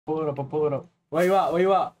Pulling up, I'm pulling up. Where you at? Where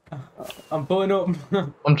you at? I'm pulling up.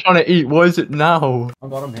 I'm trying to eat. What is it now? I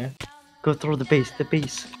got him here. Go through the base,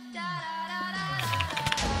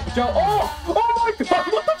 Joe, oh! Oh my god!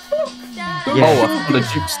 What the fuck? Yeah. Oh, I found a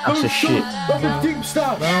dupe stash of shit. That's a dupe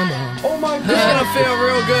stash! Oh my god! I feel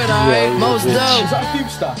real good, alright? Most Is dope. that a dupe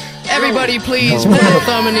stash? Everybody please put a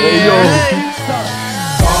thumb in the air. Dupe stash.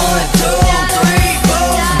 1, 2, 3, 4.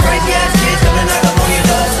 Some crazy ass kids coming knock up on your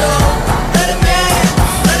door, so let 'em in,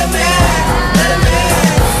 let 'em in, let 'em in.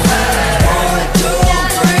 1, 2,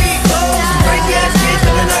 3, 4. Some crazy ass kids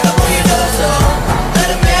coming knock up on your door, so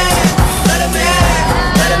let 'em in, let 'em in,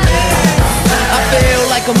 let 'em in. I feel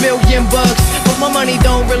like $1,000,000, but my money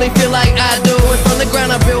don't really feel like I do. And from the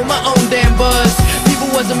ground I built my own damn buzz. People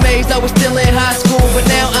was amazed I was still in high school, but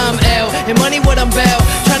now I'm L. And money what I'm about,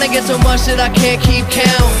 trying to get so much that I can't keep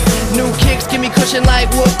count. New kicks give me cushion like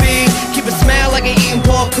whoopee. Keep a smile like an eating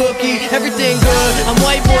pork cookie. Everything good, I'm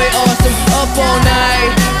white boy awesome. Up all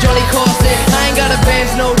night, Johnny Carson. I ain't got a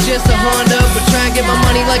Benz, no, just a Honda. But try and get my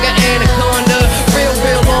money like an anaconda.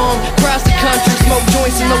 Real long, cross the country. Smoke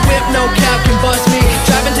joints in the whip, no cow can bust me.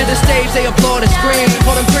 Driving to the stage, they applaud and scream.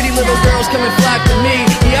 All them pretty little girls come and flock to me.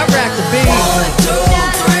 Yeah, I rock the beat. 1, 2,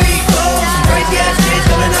 3, 4. Some crazy ass kids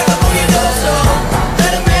coming knock up on your door, so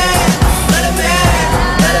let 'em in, let 'em in,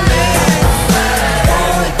 let 'em in.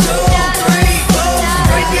 1, 2, 3, 4. Some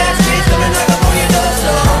crazy ass kids coming knock up on your door,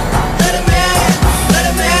 so let 'em in, let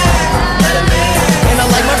 'em in, let 'em in. And I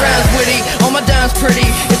like my rhymes witty, all my dimes pretty.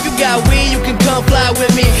 If you got weed, you can come fly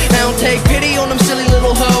with me. I don't take pity on them silly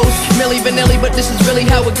little hoes. Milli Vanilli, but this is really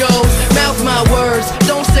how it goes. Mouth my words,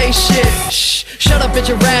 don't say shit. Shh, shut up, bitch,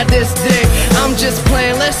 and ride this dick. I'm just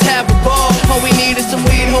playing, let's have a ball. All we need is some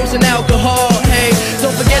weed, hoes, and alcohol. Hey,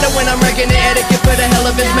 don't forget it when I'm wrecking the etiquette for the hell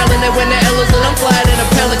of it. Smelling it when the L's and I'm flying in a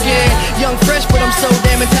pelican. Young, fresh, but I'm so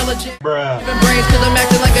damn intelligent. Bruh. Brains, cause I'm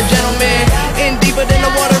acting like a